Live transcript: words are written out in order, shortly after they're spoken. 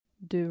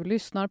Du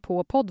lyssnar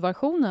på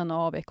poddversionen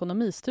av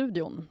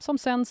Ekonomistudion som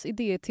sänds i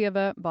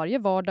DTV varje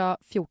vardag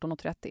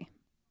 14.30.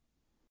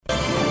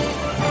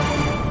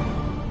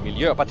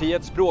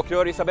 Miljöpartiets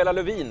språkrör Isabella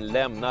Lövin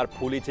lämnar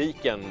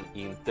politiken.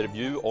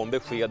 Intervju om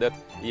beskedet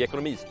i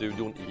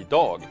Ekonomistudion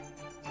idag.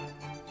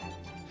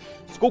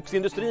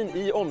 Skogsindustrin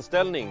i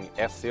omställning.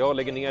 SCA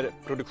lägger ner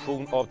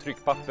produktion av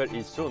tryckpapper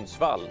i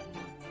Sundsvall.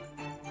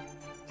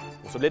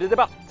 Och så blir det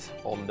debatt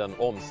om den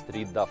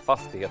omstridda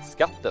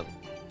fastighetsskatten.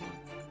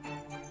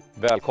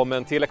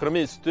 Välkommen till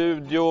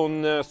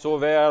Ekonomistudion,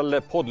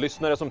 såväl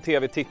poddlyssnare som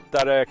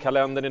tv-tittare.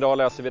 Kalendern idag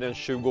läser vi den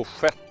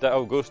 26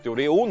 augusti och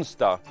det är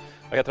onsdag.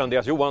 Jag heter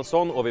Andreas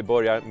Johansson och vi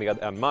börjar med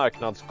en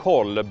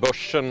marknadskoll.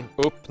 Börsen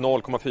upp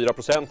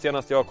 0,4%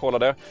 senast jag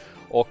kollade.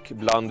 Och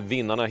bland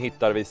vinnarna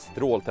hittar vi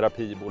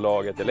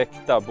strålterapibolaget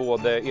Elekta.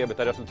 Både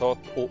EBITDA-resultat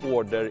och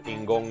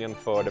orderingången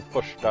för det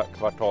första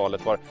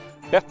kvartalet var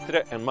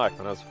bättre än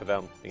marknadens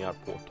förväntningar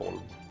på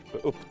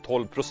upp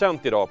 12%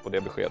 idag på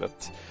det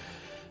beskedet.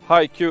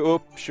 HiQ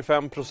upp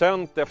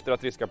 25% efter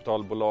att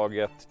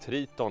riskkapitalbolaget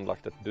Triton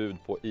lagt ett bud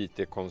på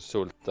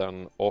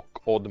IT-konsulten, och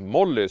Odd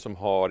Molly som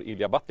har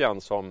Ilja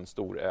Batljan som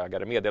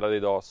storägare meddelade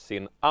idag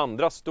sin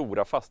andra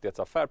stora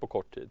fastighetsaffär på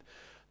kort tid.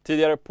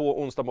 Tidigare på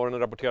onsdag morgonen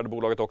rapporterade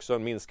bolaget också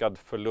en minskad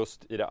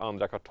förlust i det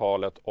andra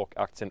kvartalet och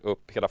aktien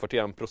upp hela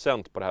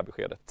 41% på det här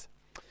beskedet.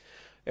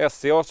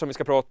 SCA som vi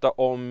ska prata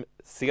om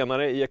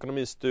senare i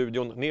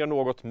Ekonomistudion ner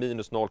något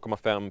minus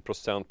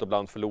 0,5% och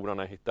bland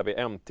förlorarna hittar vi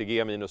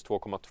MTG minus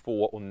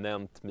 2,2 och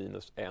Nent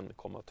minus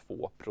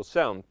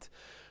 1,2%.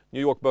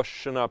 New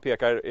York-börserna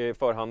pekar i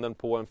förhanden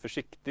på en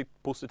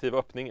försiktigt positiv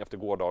öppning efter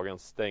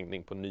gårdagens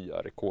stängning på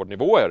nya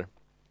rekordnivåer.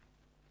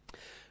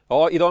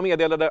 Ja, idag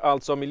meddelade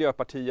alltså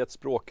Miljöpartiets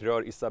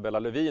språkrör Isabella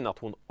Lövin att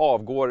hon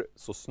avgår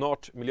så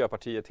snart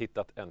Miljöpartiet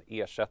hittat en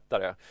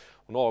ersättare.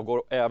 Hon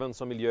avgår även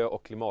som miljö-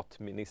 och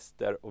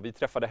klimatminister och vi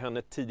träffade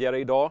henne tidigare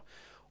idag.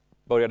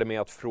 Började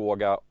med att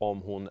fråga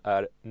om hon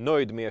är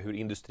nöjd med hur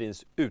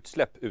industrins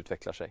utsläpp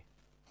utvecklar sig.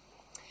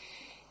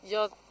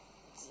 Ja,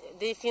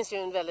 det finns ju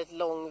en väldigt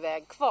lång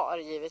väg kvar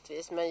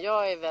givetvis, men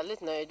jag är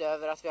väldigt nöjd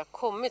över att vi har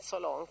kommit så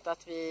långt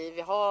att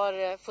vi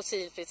har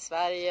fossilfritt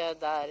Sverige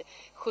där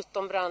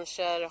 17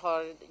 branscher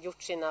har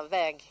gjort sina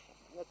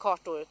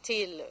vägkartor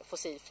till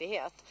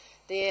fossilfrihet.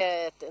 Det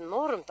är ett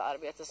enormt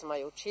arbete som har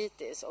gjorts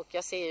hittills och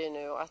jag ser ju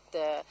nu att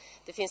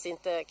det finns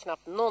inte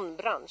knappt någon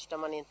bransch där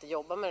man inte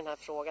jobbar med den här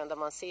frågan, där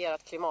man ser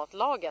att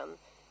klimatlagen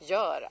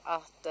gör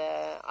att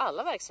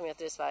alla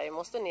verksamheter i Sverige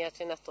måste ner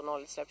till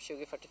nettonollutsläpp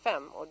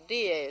 2045 och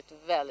det är ett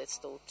väldigt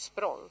stort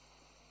språng.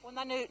 Och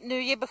när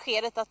nu ger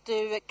beskedet att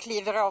du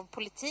kliver av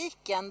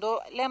politiken,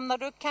 då lämnar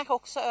du kanske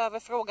också över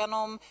frågan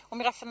om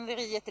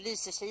raffinaderiet i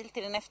Lysekil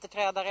till din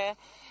efterträdare,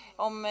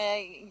 om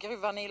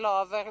gruvan i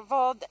Laver.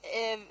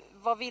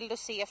 Vad vill du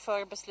se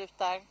för beslut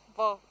där?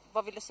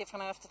 Vad vill du se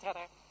från en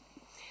efterträdare?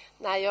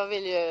 Nej, jag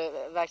vill ju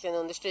verkligen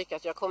understryka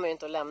att jag kommer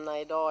inte att lämna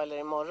idag eller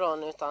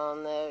imorgon,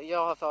 utan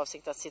jag har för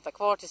avsikt att sitta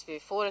kvar tills vi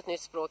får ett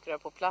nytt språkrör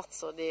på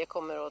plats och det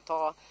kommer att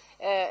ta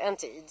en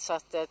tid, så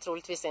att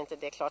troligtvis är inte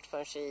det klart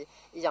förrän i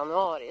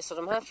januari. Så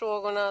de här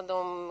frågorna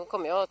de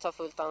kommer jag att ta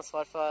fullt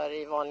ansvar för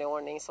i vanlig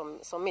ordning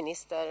som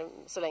minister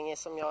så länge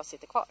som jag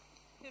sitter kvar.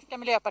 Hur ska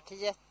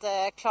Miljöpartiet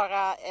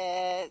klara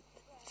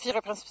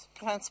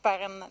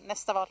 4%-spärren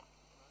nästa val?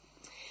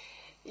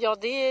 Ja,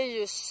 det är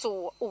ju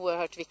så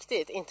oerhört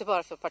viktigt, inte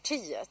bara för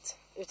partiet,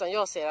 utan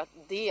jag ser att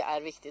det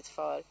är viktigt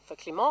för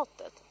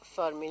klimatet,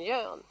 för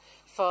miljön,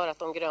 för att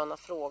de gröna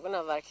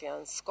frågorna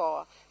verkligen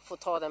ska få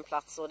ta den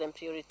plats och den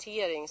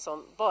prioritering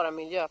som bara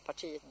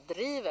Miljöpartiet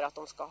driver att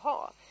de ska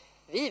ha.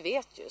 Vi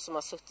vet ju, som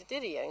har suttit i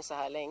regering så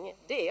här länge,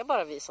 det är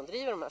bara vi som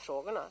driver de här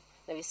frågorna.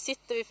 När vi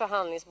sitter vid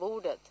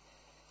förhandlingsbordet,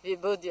 vid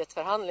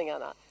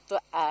budgetförhandlingarna, då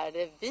är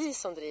det vi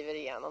som driver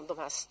igenom de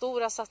här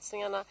stora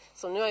satsningarna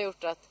som nu har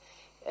gjort att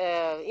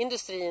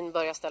industrin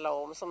börjar ställa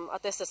om, som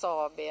att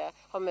SSAB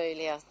har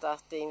möjlighet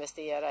att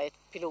investera i ett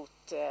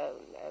pilotverk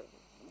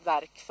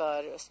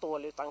för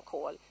stål utan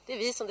kol. Det är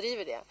vi som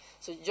driver det.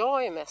 Så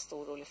jag är mest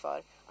orolig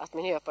för att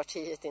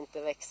Miljöpartiet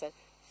inte växer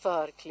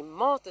för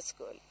klimatets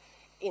skull,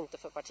 inte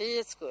för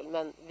partiets skull.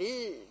 Men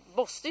vi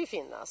måste ju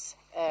finnas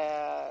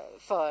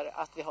för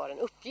att vi har en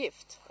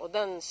uppgift och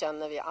den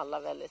känner vi alla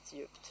väldigt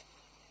djupt.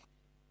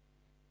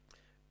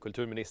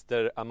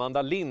 Kulturminister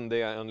Amanda Lind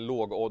är en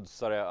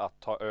lågoddsare att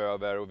ta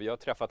över och vi har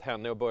träffat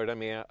henne och började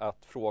med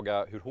att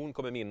fråga hur hon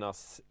kommer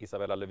minnas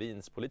Isabella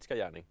Lövins politiska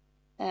gärning.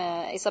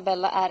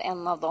 Isabella är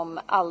en av de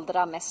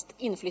allra mest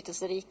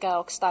inflytelserika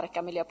och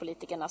starka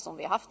miljöpolitikerna som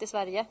vi har haft i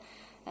Sverige.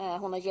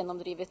 Hon har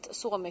genomdrivit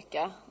så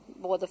mycket,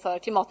 både för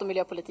klimat- och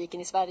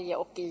miljöpolitiken i Sverige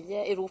och i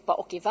Europa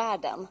och i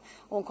världen.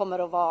 Hon kommer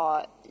att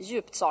vara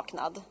djupt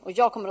saknad och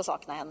jag kommer att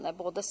sakna henne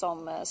både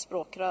som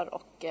språkrör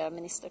och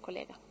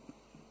ministerkollega.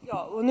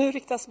 Ja, och nu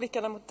riktas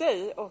blickarna mot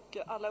dig och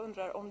alla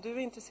undrar om du är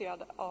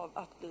intresserad av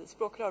att bli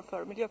språkrör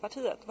för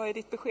Miljöpartiet. Vad är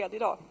ditt besked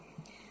idag?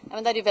 Ja,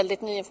 men det är ju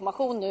väldigt ny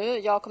information nu.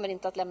 Jag kommer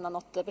inte att lämna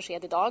något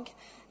besked idag.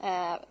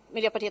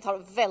 Miljöpartiet har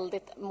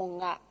väldigt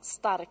många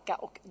starka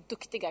och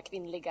duktiga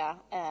kvinnliga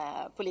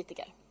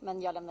politiker.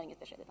 Men jag lämnar inget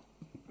besked idag.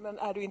 Men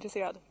är du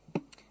intresserad?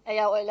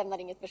 Jag lämnar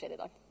inget besked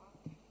idag.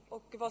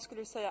 Och vad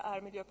skulle du säga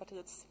är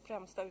Miljöpartiets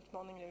främsta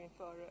utmaning nu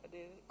inför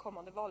det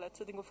kommande valet?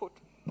 Tiden går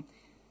fort.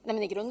 Nej,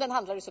 men i grunden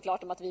handlar det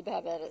såklart om att vi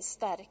behöver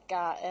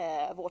stärka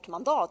vårt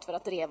mandat för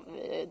att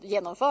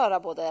genomföra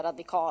både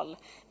radikal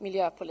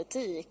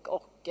miljöpolitik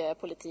och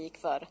politik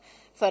för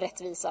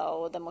rättvisa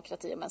och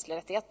demokrati och mänskliga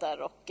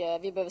rättigheter. Och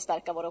vi behöver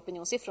stärka våra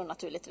opinionssiffror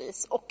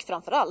naturligtvis. Och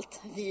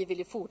framförallt, vi vill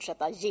ju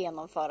fortsätta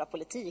genomföra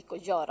politik och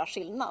göra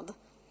skillnad.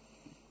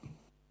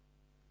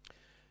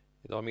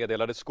 Idag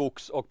meddelade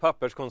skogs- och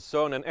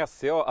papperskoncernen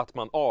SCA att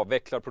man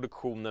avvecklar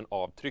produktionen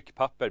av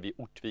tryckpapper vid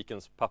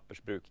Ortvikens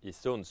pappersbruk i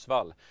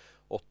Sundsvall.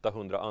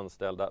 800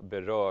 anställda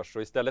berörs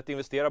och istället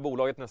investerar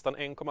bolaget nästan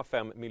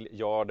 1,5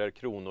 miljarder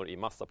kronor i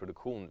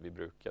massaproduktion vid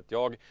bruket.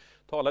 Jag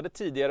talade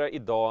tidigare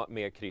idag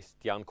med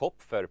Christian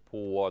Kopfer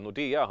på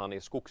Nordea. Han är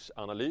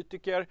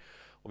skogsanalytiker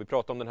och vi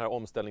pratade om den här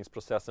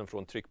omställningsprocessen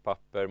från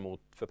tryckpapper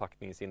mot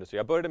förpackningsindustri.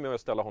 Jag började med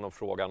att ställa honom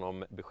frågan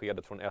om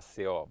beskedet från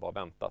SCA var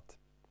väntat.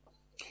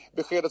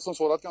 Beskedet som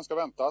sådant ganska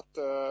väntat.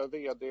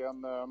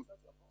 VD:n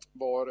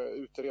var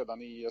ute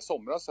redan i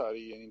somras här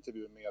i en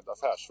intervju med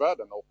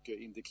Affärsvärlden och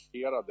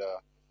indikerade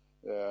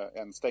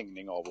en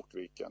stängning av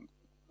Ortviken.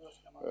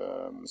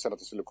 Sen att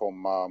det skulle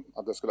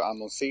att det skulle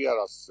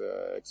annonseras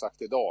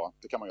exakt idag,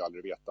 det kan man ju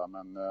aldrig veta,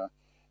 men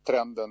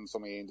trenden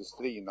som är i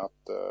industrin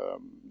att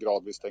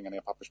gradvis stänga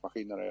ner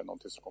pappersmaskiner är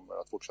någonting som kommer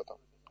att fortsätta.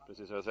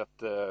 Precis, jag har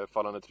sett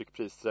fallande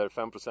tryckpriser,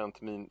 5% sedan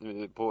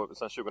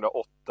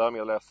 2008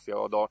 med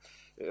SCA idag.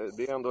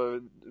 Det är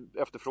ändå,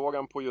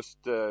 efterfrågan på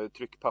just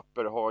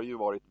tryckpapper har ju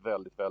varit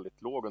väldigt,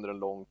 väldigt låg under en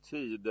lång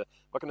tid.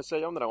 Vad kan du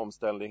säga om den här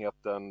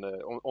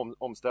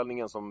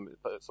omställningen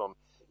som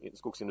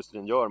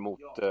skogsindustrin gör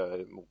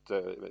mot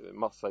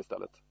massa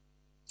istället?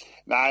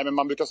 Nej, men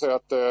man brukar säga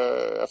att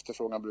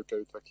efterfrågan brukar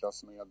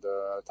utvecklas med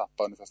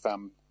tappa ungefär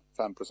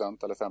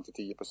 5% eller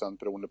 5-10%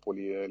 beroende på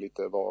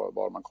lite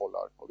var man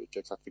kollar och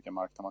vilken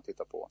marknad man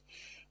tittar på.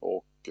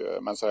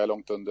 Men så här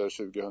långt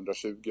under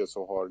 2020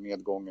 så har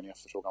nedgången i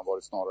efterfrågan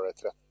varit snarare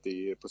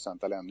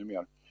 30% eller ännu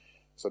mer.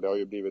 Så det har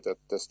ju blivit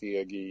ett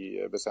steg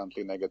i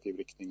väsentlig negativ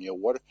riktning i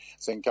år.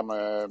 Sen kan man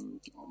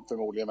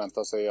förmodligen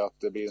vänta sig att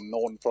det blir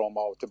någon form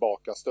av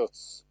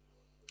tillbakastöts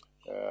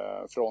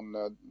från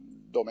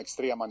de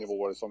extrema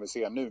nivåer som vi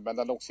ser nu. Men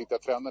den långsiktiga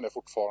trenden är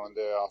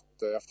fortfarande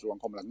att efterfrågan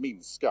kommer att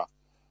minska.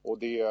 Och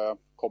det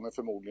kommer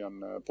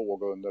förmodligen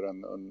pågå under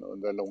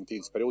en lång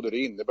tidsperiod. Och det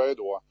innebär ju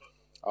då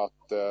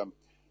att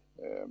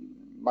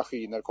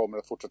maskiner kommer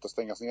att fortsätta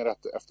stängas ner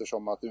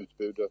eftersom att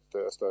utbudet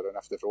är större än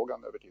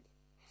efterfrågan över tid.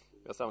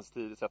 Vi har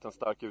samtidigt sett en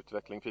stark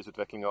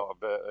prisutveckling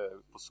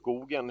på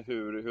skogen.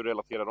 Hur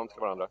relaterar de till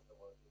varandra?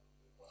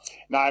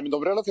 Nej, men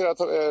de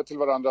relaterar till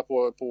varandra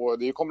på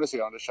det är ju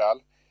kommunicerande kärl.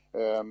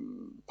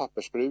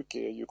 Pappersbruk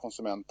är ju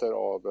konsumenter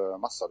av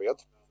massaved.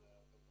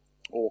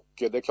 Och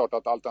det är klart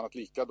att allt annat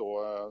lika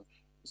då,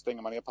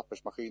 stänger man ner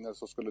pappersmaskiner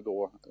så skulle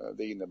då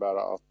det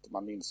innebära att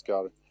man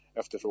minskar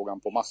efterfrågan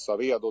på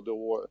massaved och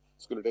då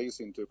skulle det i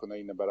sin tur kunna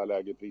innebära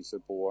lägre priser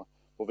på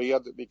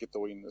ved, vilket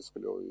då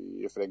skulle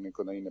i förlängning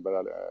kunna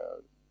innebära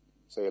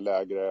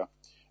lägre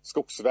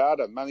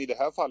skogsvärden. Men i det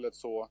här fallet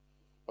så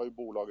har ju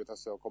bolaget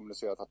SCA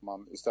kommunicerat att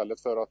man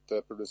istället för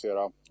att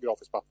producera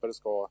grafiskt papper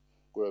ska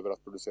gå över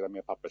att producera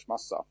mer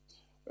pappersmassa.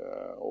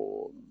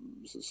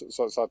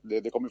 Så att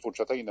det kommer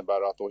fortsätta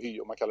innebära att då,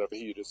 om man kallar det för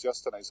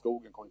hyresgästerna i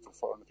skogen kommer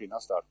fortfarande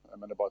finnas där,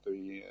 men det är bara att det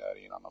är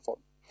i en annan form.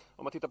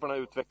 Om man tittar på den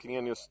här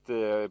utvecklingen just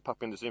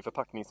pappindustrin,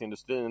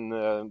 förpackningsindustrin,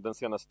 den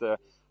senaste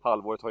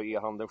halvåret har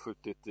e-handeln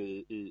skjutit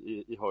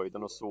i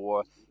höjden och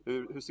så.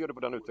 Hur ser du på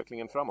den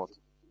utvecklingen framåt?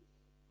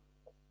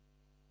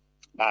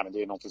 Nej, men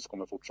det är något som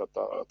kommer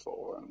fortsätta att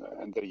vara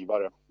en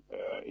drivare.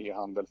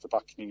 E-handel,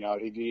 förpackningar,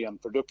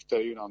 hygienprodukter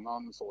är ju en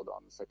annan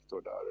sådan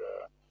sektor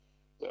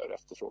där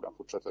efterfrågan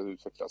fortsätter att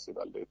utvecklas i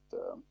väldigt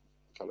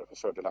kallar det för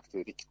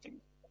fördelaktig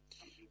riktning.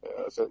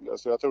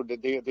 Så jag tror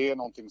det är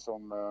någonting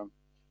som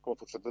kommer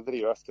fortsätta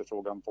driva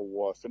efterfrågan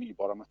på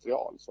förnybara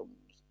material som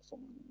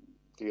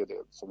det är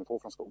det som vi får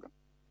från skogen.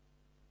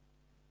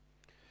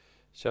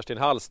 Kerstin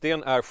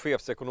Hallsten är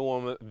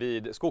chefsekonom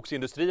vid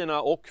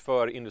Skogsindustrierna och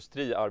för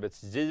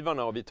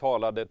Industriarbetsgivarna och vi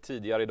talade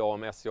tidigare idag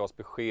om SCA:s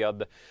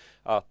besked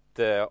att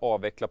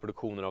avveckla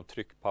produktionen av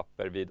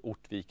tryckpapper vid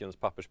Ortvikens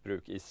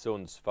pappersbruk i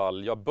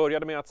Sundsvall. Jag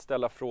började med att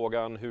ställa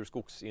frågan hur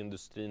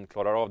skogsindustrin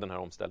klarar av den här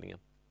omställningen.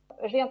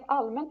 Rent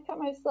allmänt kan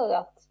man ju säga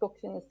att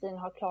skogsindustrin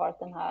har klarat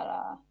den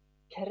här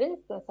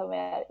krisen som vi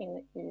är inne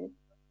i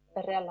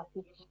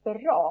relativt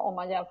bra om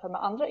man jämför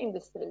med andra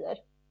industrier.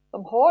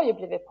 De har ju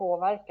blivit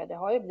påverkade, det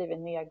har ju blivit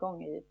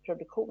nedgång i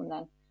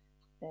produktionen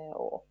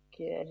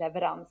och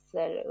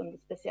leveranser under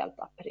speciellt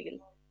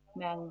april.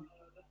 Men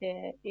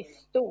i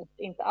stort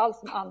inte alls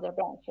som andra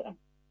branscher.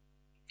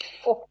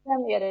 Och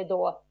sen är det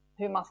då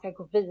hur man ska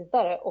gå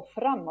vidare och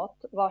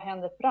framåt. Vad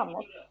händer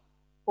framåt?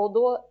 Och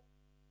då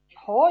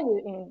har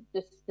ju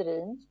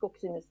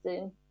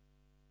skogsindustrin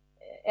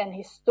en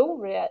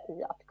historia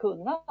i att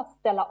kunna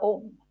ställa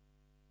om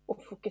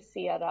och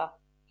fokusera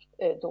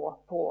då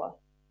på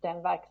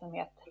den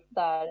verksamhet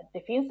där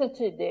det finns en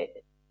tydlig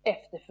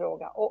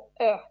efterfråga och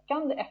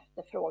ökande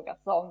efterfråga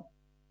som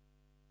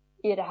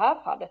i det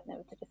här fallet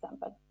nu till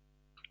exempel.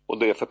 Och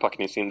det är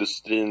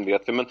förpackningsindustrin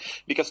vet vi. Men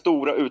vilka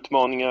stora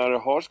utmaningar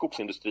har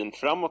skogsindustrin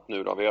framåt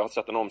nu då? Vi har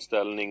sett en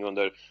omställning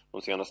under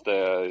de senaste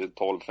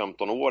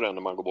 12-15 åren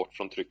när man går bort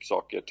från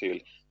trycksaker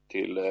till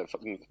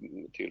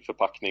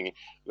förpackning.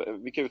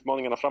 Vilka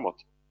utmaningarna framåt?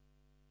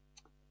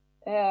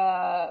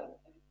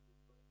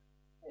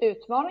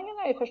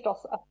 Utmaningarna är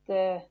förstås att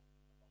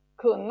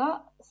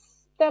kunna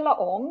ställa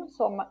om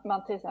som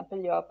man till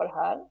exempel gör på det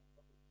här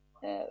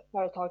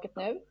företaget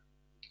nu.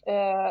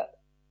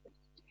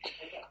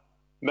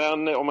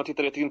 Men om man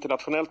tittar i ett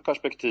internationellt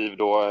perspektiv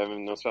då,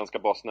 den svenska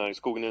basnäringen,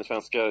 skogen är en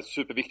svenska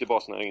superviktig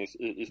basnäring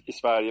i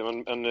Sverige,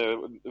 men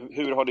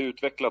hur har det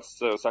utvecklats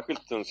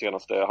särskilt de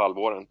senaste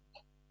halvåren?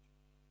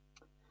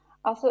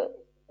 Alltså,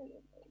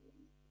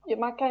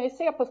 man kan ju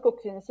se på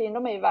skogsindustrin,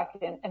 de är ju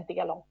verkligen en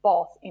del av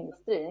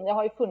basindustrin. Det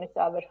har ju funnits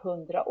över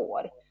 100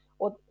 år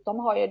och de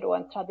har ju då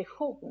en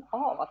tradition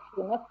av att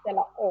kunna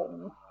ställa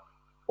om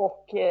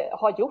och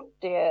har gjort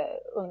det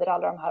under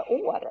alla de här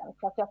åren.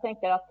 Så att jag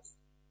tänker att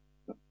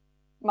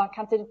man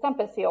kan till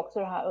exempel se också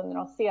det här under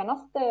de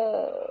senaste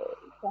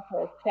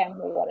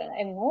 5 åren,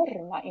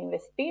 enorma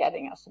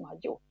investeringar som har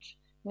gjorts.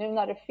 Nu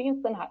när det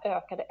finns den här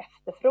ökade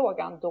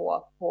efterfrågan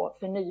då på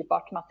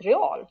förnybart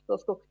material, så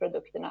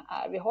skogsprodukterna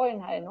är. Vi har ju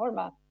den här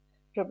enorma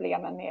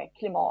problemen med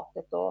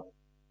klimatet och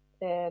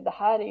det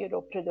här är ju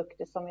då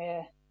produkter som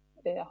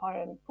har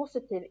en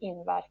positiv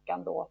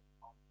inverkan då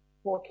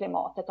på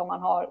klimatet om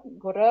man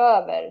går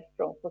över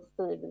från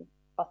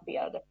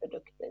fossilbaserade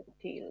produkter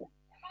till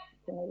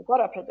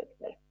förnybara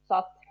produkter. Så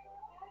att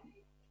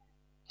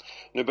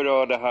nu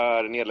berör det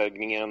här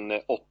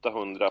nedläggningen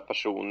 800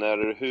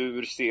 personer.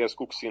 Hur ser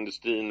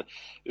skogsindustrin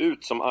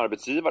ut som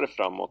arbetsgivare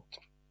framåt?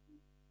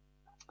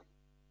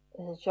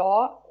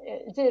 Ja,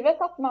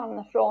 givet att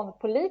man från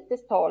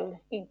politiskt håll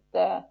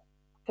inte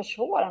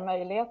försvårar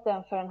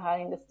möjligheten för den här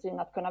industrin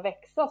att kunna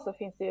växa, så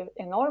finns det ju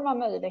enorma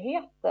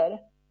möjligheter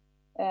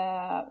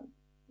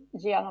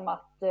genom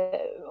att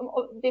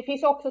det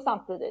finns också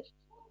samtidigt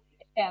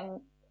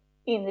en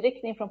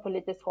inriktning från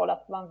politiskt håll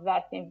att man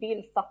verkligen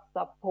vill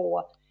satsa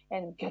på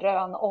en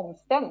grön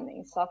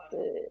omställning. Så att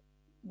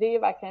det är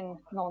verkligen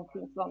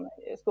någonting som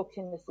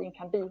skogsindustrin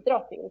kan bidra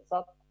till. Så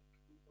att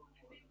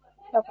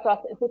jag tror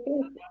att det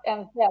finns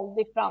en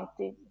väldig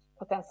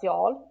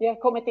framtidspotential. Vi har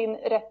kommit in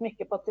rätt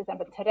mycket på till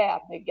exempel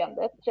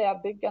träbyggande.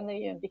 Träbyggande är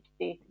ju en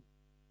viktig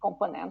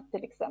komponent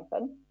till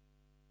exempel.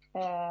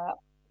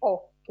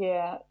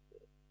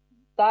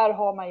 Där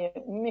har man ju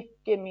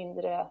mycket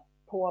mindre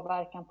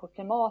påverkan på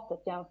klimatet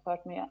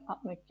jämfört med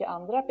mycket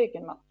andra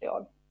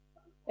byggmaterial.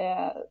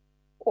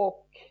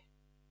 Och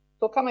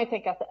då kan man ju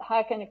tänka att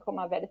här kan det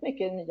komma väldigt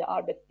mycket nya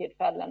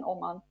arbetstillfällen om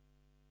man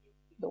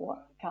då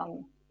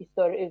kan i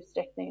större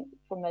utsträckning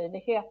få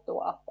möjlighet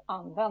då att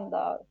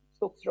använda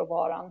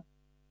skogsråvaran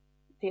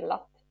till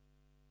att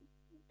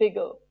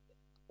bygga upp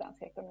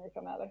svensk ekonomi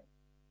framöver.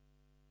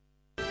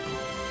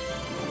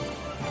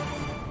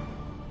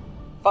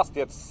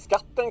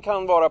 Fastighetsskatten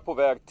kan vara på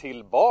väg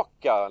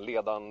tillbaka.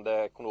 Ledande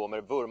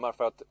ekonomer vurmar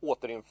för att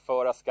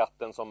återinföra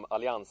skatten som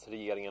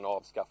alliansregeringen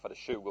avskaffade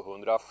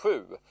 2007.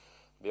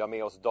 Vi har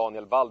med oss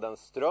Daniel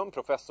Waldenström,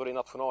 professor i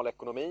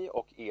nationalekonomi,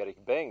 och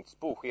Erik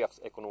Bengtsbo,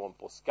 chefsekonom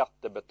på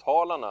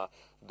Skattebetalarna.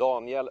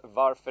 Daniel,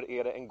 varför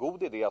är det en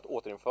god idé att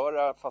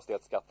återinföra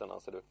fastighetsskatten,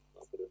 anser du?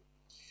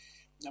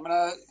 Jag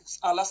menar,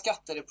 alla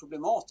skatter är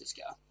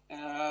problematiska.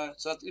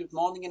 Så att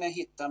utmaningen är att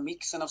hitta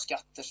mixen av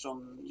skatter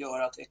som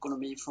gör att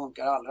ekonomin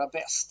funkar allra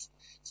bäst.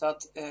 Så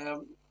att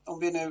om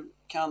vi nu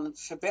kan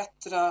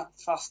förbättra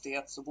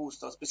fastighets- och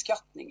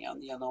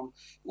bostadsbeskattningen genom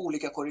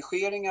olika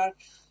korrigeringar,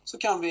 så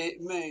kan vi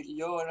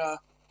möjliggöra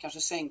kanske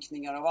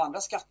sänkningar av andra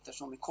skatter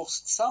som är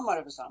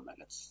kostsammare för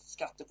samhället.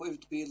 Skatter på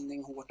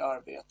utbildning, hårt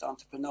arbete,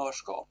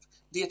 entreprenörskap.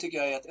 Det tycker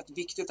jag är ett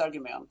viktigt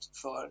argument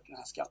för den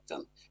här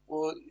skatten.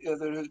 Och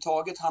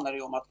överhuvudtaget handlar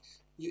det om att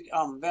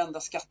använda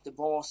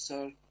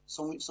skattebaser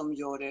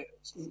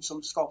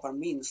som skapar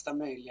minsta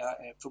möjliga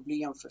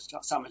problem för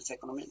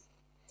samhällsekonomin.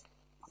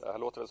 Det här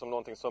låter väl som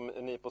någonting som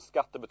ni på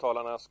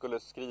Skattebetalarna skulle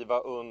skriva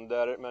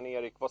under. Men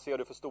Erik, vad ser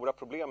du för stora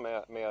problem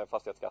med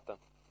fastighetsskatten?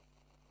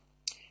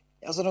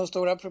 Alltså de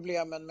stora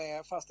problemen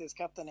med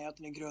fastighetsskatten är att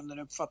den i grunden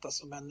uppfattas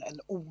som en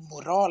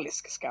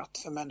omoralisk skatt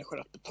för människor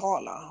att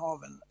betala av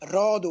en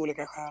rad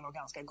olika skäl och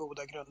ganska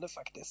goda grunder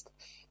faktiskt.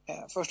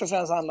 Först och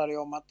främst handlar det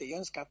om att det är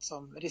en skatt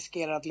som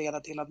riskerar att leda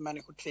till att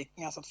människor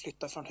tvingas att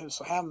flytta från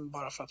hus och hem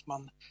bara för att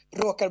man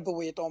råkar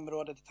bo i ett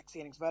område där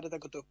taxeringsvärdet har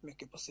gått upp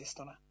mycket på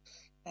sistone.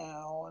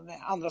 Och det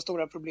andra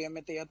stora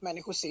problemet är att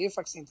människor ser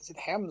faktiskt inte sitt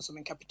hem som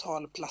en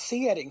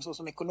kapitalplacering så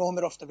som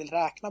ekonomer ofta vill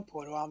räkna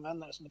på det och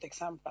använda det som ett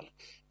exempel.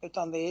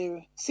 Utan det är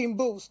ju sin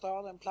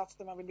bostad, en plats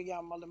där man vill bli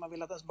gammal, där man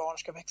vill att ens barn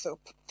ska växa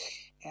upp.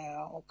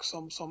 Och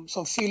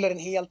som fyller en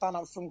helt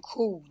annan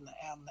funktion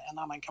än en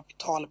annan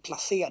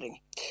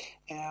kapitalplacering.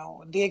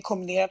 Och det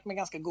kombinerat med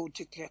ganska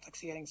godtyckliga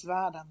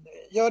taxeringsvärden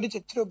gör det till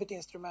ett trubbigt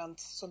instrument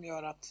som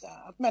gör att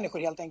människor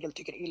helt enkelt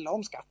tycker illa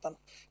om skatten.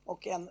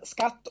 Och en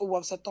skatt,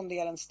 oavsett om det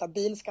är en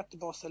stabil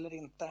skattebas eller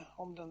inte,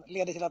 om den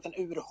leder till att den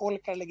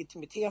urholkar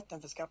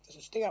legitimiteten för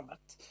skattesystemet,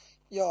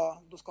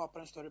 ja, då skapar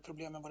den större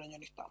problem än vad den gör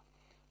nytta.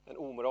 En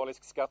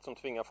omoralisk skatt som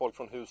tvingar folk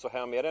från hus och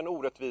hem. Är det en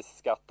orättvis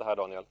skatt det här,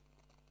 Daniel?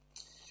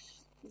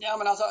 Ja,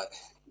 men alltså,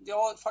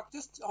 jag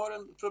faktiskt har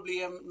en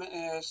problem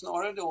med,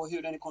 snarare då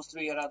hur den är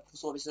konstruerad på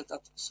så viset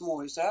att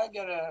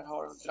småhusägare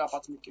har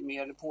drabbats mycket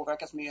mer, eller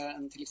påverkas mer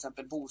än till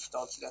exempel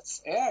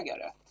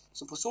bostadsrättsägare.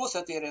 Så på så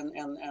sätt är det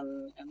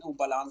en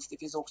obalans. Det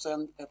finns också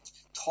ett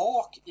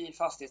tak i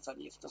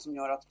fastighetsavgiften som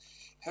gör att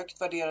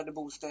högt värderade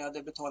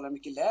bostäder betalar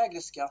mycket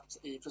lägre skatt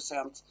i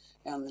procent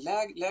än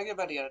lägre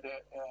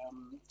värderade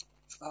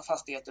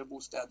fastigheter och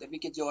bostäder,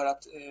 vilket gör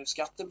att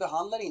skatten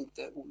behandlar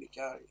inte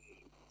olika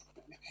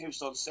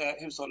hushåll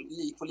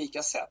på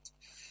lika sätt.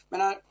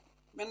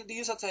 Men det är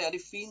ju så att säga, det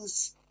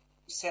finns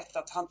sätt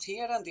att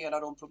hantera en del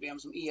av de problem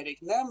som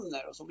Erik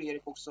nämner och som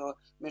Erik också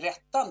med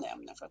rätta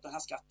nämner, för att den här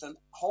skatten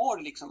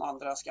har liksom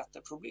andra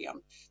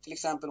skatteproblem. Till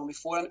exempel om vi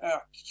får en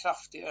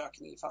kraftig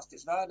ökning i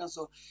fastighetsvärden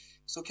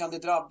så kan det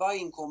drabba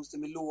inkomster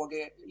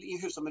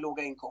hushåll med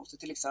låga inkomster,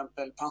 till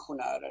exempel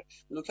pensionärer.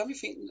 Men då kan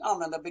vi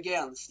använda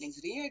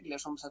begränsningsregler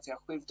som så att säga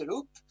skjuter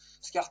upp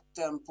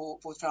skatten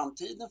på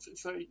framtiden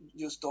för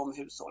just de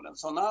hushållen.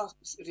 Sådana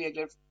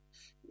regler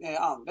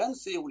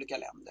används i olika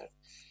länder.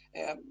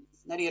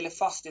 När det gäller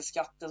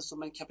fastighetsskatten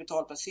som en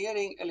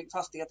kapitalplacering, eller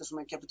fastigheter som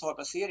en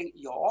kapitalplacering,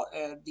 ja,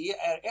 det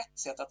är ett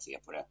sätt att se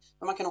på det.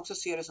 Men man kan också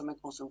se det som en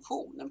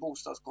konsumtion, en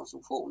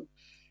bostadskonsumtion.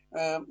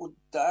 Och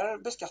där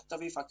beskattar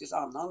vi faktiskt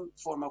annan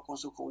form av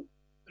konsumtion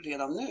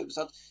redan nu.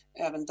 Så att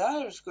även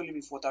där skulle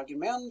vi få ett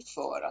argument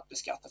för att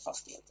beskatta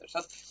fastigheter. Så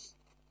att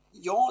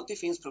ja, det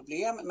finns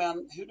problem,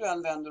 men hur du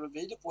än vänder och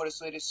vrider på det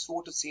så är det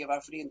svårt att se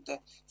varför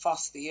inte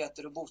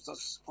fastigheter och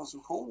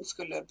bostadskonsumtion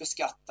skulle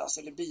beskattas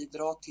eller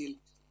bidra till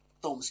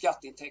de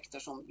skatteintäkter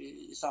som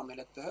vi i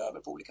samhället behöver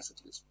på olika sätt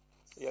och vis.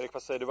 Erik,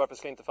 vad säger du? Varför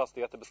ska inte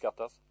fastigheter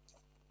beskattas?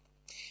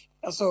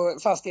 Alltså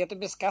fastigheter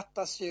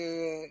beskattas ju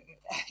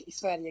i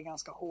Sverige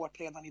ganska hårt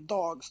redan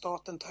idag.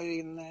 Staten tar ju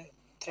in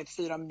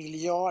 34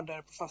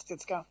 miljarder på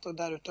fastighetsskatt och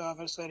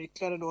därutöver så är det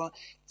ytterligare då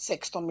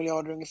 16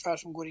 miljarder ungefär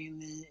som går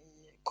in i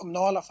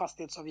kommunala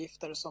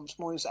fastighetsavgifter som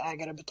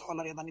småhusägare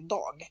betalar redan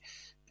idag.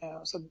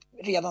 Så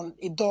redan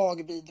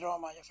idag bidrar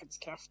man ju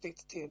faktiskt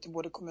kraftigt till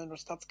både kommuner och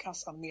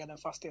statskassan med en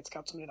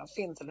fastighetsskatt som redan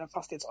finns, eller en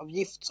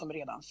fastighetsavgift som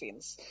redan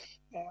finns.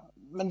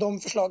 Men de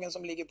förslagen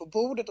som ligger på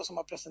bordet och som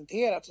har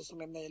presenterats och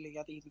som är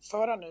möjliga att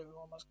införa nu,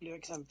 om man skulle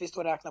exempelvis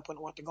då räkna på en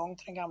återgång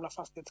till den gamla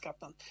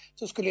fastighetsskatten,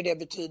 så skulle det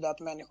betyda att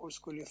människor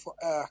skulle få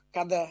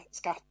ökade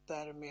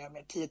skatter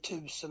med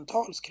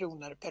tiotusentals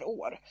kronor per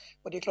år.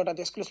 Och det är klart att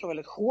det skulle slå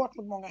väldigt hårt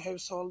mot många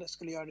hushåll, det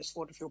skulle göra det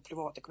svårt att få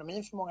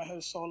privatekonomin för många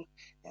hushåll,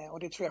 och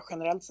det tror jag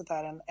generellt sett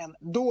är en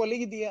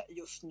dålig idé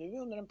just nu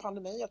under en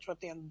pandemi. Jag tror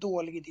att det är en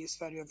dålig idé i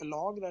Sverige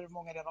överlag där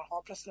många redan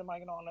har pressade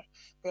marginaler,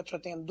 och jag tror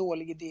att det är en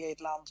dålig idé i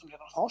ett land som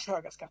redan har så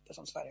höga skatter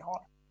som Sverige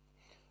har.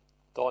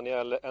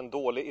 Daniel, en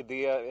dålig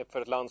idé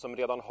för ett land som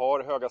redan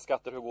har höga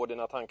skatter. Hur går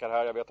dina tankar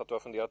här? Jag vet att du har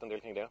funderat en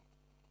del kring det.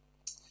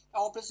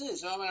 Ja,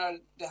 precis. Jag menar,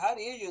 det här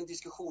är ju en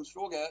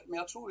diskussionsfråga, men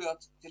jag tror ju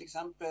att till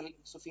exempel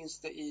så finns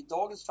det i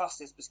dagens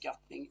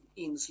fastighetsbeskattning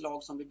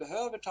inslag som vi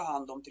behöver ta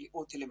hand om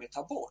och till och med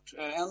ta bort.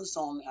 En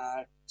sån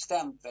är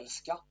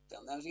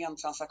stämpelskatten, en ren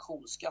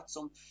transaktionsskatt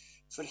som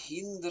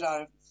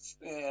förhindrar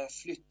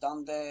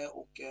flyttande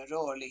och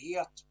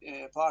rörlighet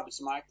på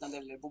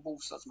arbetsmarknaden eller på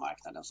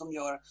bostadsmarknaden som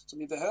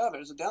vi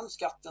behöver. Så den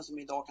skatten som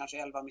idag kanske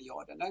är 11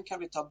 miljarder, den kan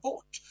vi ta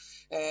bort.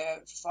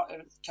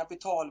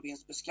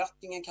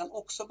 Kapitalvinstbeskattningen kan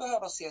också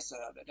behöva ses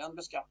över.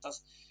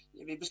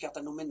 Vi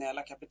beskattar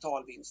nominella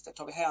kapitalvinster.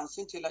 Tar vi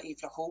hänsyn till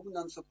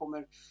inflationen så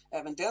kommer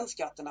även den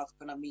skatten att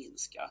kunna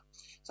minska.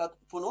 Så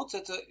att på något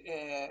sätt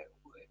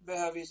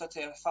behöver ju så att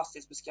säga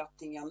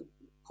fastighetsbeskattningen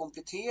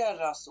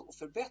kompletteras och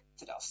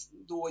förbättras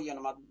då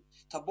genom att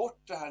ta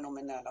bort det här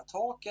nominella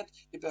taket.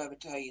 Vi behöver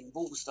ta in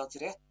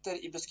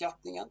bostadsrätter i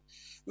beskattningen.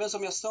 Men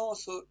som jag sa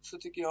så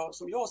tycker jag,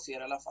 som jag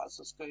ser i alla fall,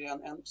 så ska ju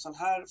en sån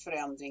här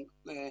förändring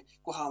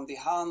gå hand i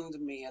hand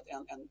med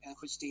en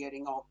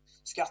justering av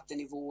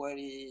skattenivåer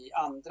i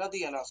andra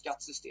delar av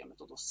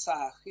skattesystemet och då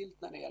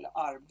särskilt när det gäller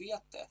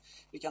arbete.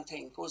 Vi kan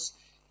tänka oss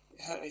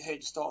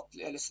höjd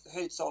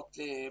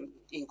statlig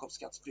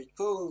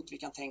inkomstskattsbrytpunkt. Vi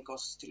kan tänka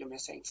oss till och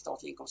med sänkt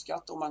statlig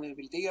inkomstskatt om man nu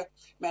vill det.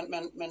 Men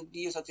det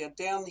är ju så att det är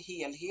den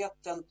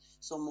helheten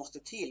som måste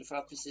till för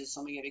att, precis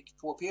som Erik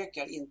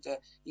påpekar, inte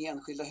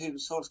enskilda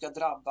hushåll ska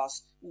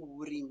drabbas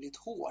orimligt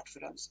hårt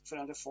för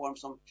en reform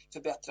som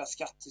förbättrar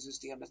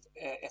skattesystemets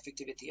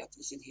effektivitet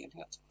i sin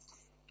helhet.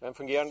 En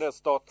fungerande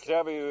stat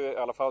kräver ju i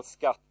alla fall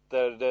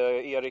skatter.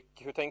 Erik,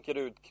 hur tänker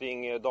du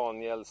kring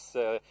Daniels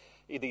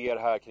idéer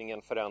här kring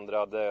en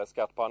förändrad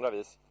skatt på andra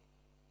vis?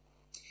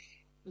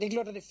 Det är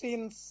klart att det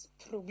finns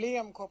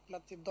problem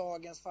kopplat till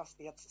dagens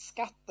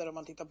fastighetsskatter om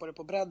man tittar på det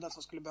på bredden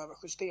som skulle behöva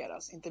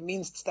justeras. Inte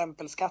minst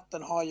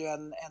stämpelskatten har ju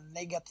en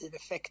negativ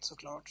effekt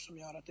såklart som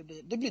gör att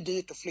det blir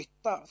dyrt att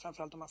flytta,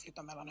 framförallt om man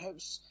flyttar mellan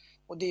hus.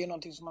 Och det är ju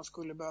någonting som man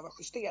skulle behöva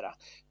justera.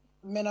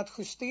 Men att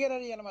justera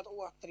det genom att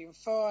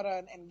återinföra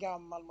en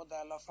gammal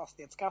modell av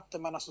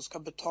fastighetsskatten, man alltså ska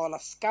betala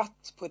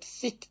skatt på ett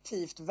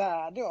fiktivt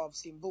värde av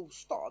sin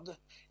bostad.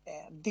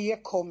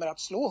 Det kommer att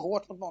slå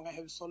hårt mot många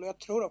hushåll och jag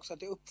tror också att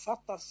det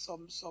uppfattas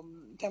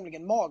som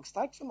tämligen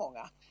magstarkt för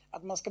många.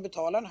 Att man ska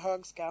betala en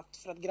hög skatt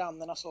för att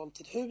grannen har sålt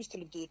sitt hus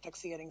till ett dyrt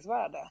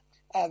taxeringsvärde.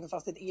 Även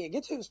fast ett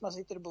eget hus man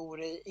sitter och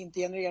bor i inte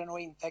genererar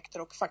några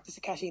intäkter och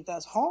faktiskt kanske inte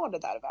ens har det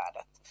där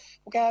värdet.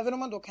 Och även om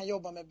man då kan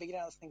jobba med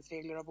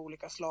begränsningsregler av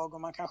olika slag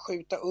och man kan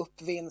skjuta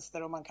upp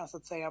vinster och man kan så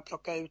att säga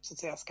plocka ut så att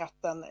säga,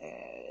 skatten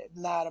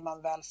när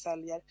man väl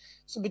säljer,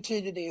 så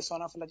betyder det i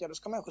sådana fall att då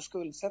ska människor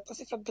skuldsätta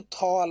sig för att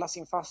betala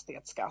sin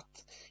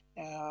fastighetsskatt.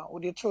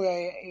 Och det tror jag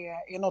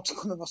är något som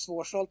kommer vara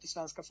svårsålt i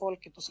svenska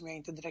folket och som jag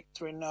inte direkt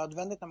tror är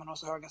nödvändigt när man har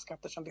så höga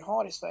skatter som vi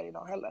har i Sverige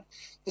idag heller.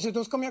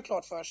 Dessutom ska man ha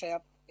klart för sig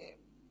att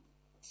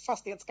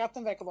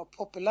fastighetsskatten verkar vara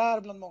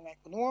populär bland många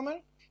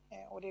ekonomer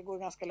och det går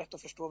ganska lätt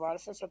att förstå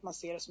varför, för att man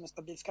ser det som en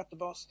stabil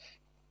skattebas.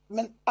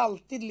 Men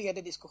alltid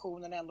leder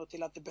diskussionen ändå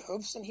till att det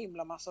behövs en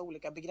himla massa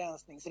olika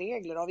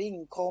begränsningsregler av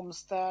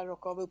inkomster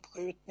och av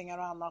uppskjutningar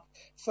och annat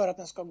för att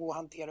den ska gå att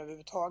hantera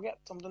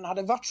överhuvudtaget. Om den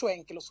hade varit så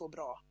enkel och så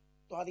bra,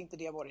 då hade inte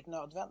det varit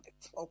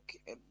nödvändigt. Och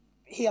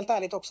helt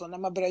ärligt också, när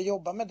man börjar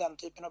jobba med den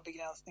typen av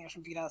begränsningar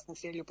som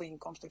begränsningsregler på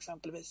inkomst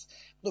exempelvis,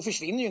 då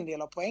försvinner ju en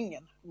del av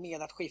poängen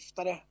med att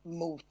skifta det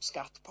mot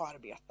skatt på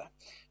arbete.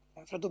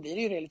 För då blir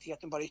det ju i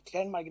realiteten bara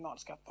ytterligare en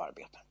marginalskatt på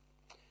arbete.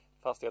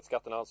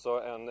 Fastighetsskatten alltså,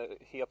 en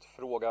het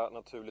fråga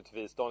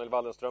naturligtvis. Daniel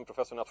Waldenström,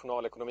 professor i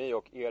nationalekonomi,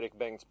 och Erik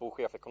Bengtsbo,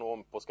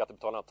 chefekonom på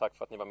Skattebetalarna. Tack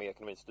för att ni var med i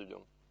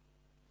Ekonomistudion.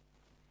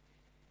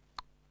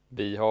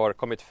 Vi har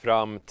kommit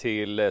fram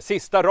till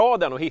sista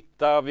raden och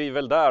hittar vi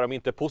väl där, om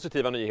inte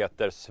positiva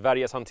nyheter.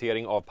 Sveriges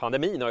hantering av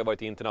pandemin har ju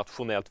varit i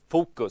internationellt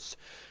fokus.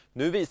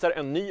 Nu visar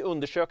en ny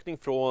undersökning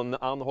från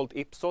Anhalt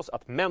Ipsos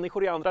att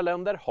människor i andra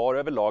länder har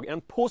överlag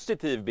en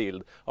positiv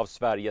bild av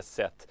Sveriges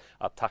sätt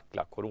att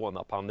tackla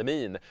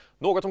coronapandemin.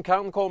 Något som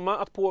kan komma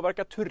att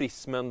påverka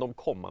turismen de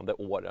kommande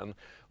åren.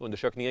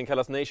 Undersökningen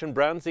kallas Nation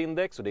Brands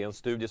Index och det är en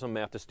studie som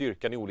mäter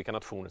styrkan i olika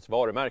nationers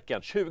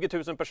varumärken.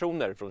 20 000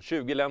 personer från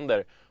 20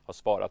 länder har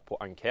svarat på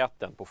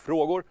enkäten på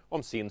frågor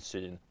om sin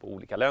syn på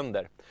olika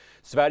länder.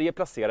 Sverige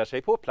placerar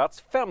sig på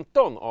plats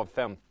 15 av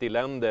 50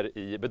 länder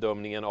i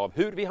bedömningen av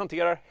hur vi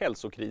hanterar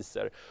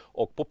hälsokriser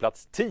och på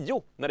plats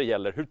 10 när det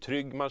gäller hur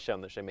trygg man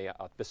känner sig med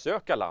att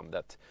besöka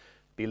landet.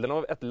 Bilden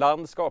av ett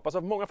land skapas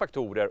av många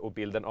faktorer och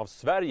bilden av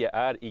Sverige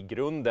är i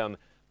grunden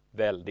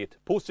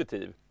väldigt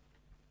positiv.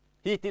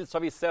 Hittills har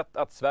vi sett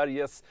att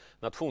Sveriges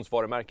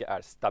nationsvarumärke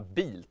är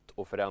stabilt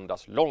och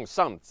förändras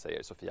långsamt,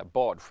 säger Sofia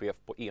Bard, chef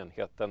på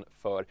enheten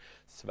för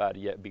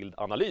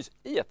Sverigebildanalys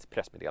i ett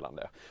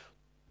pressmeddelande.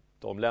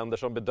 De länder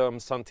som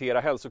bedöms hantera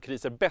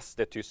hälsokriser bäst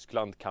är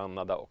Tyskland,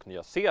 Kanada och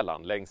Nya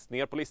Zeeland. Längst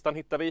ner på listan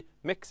hittar vi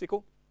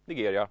Mexiko,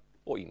 Nigeria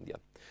och Indien.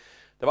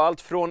 Det var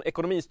allt från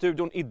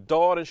Ekonomistudion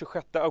idag den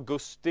 26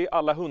 augusti,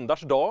 alla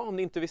hundars dag om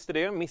ni inte visste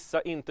det.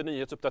 Missa inte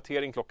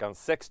nyhetsuppdatering klockan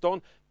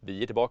 16.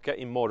 Vi är tillbaka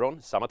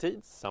imorgon, samma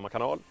tid, samma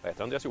kanal. Jag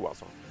heter Andreas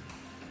Johansson.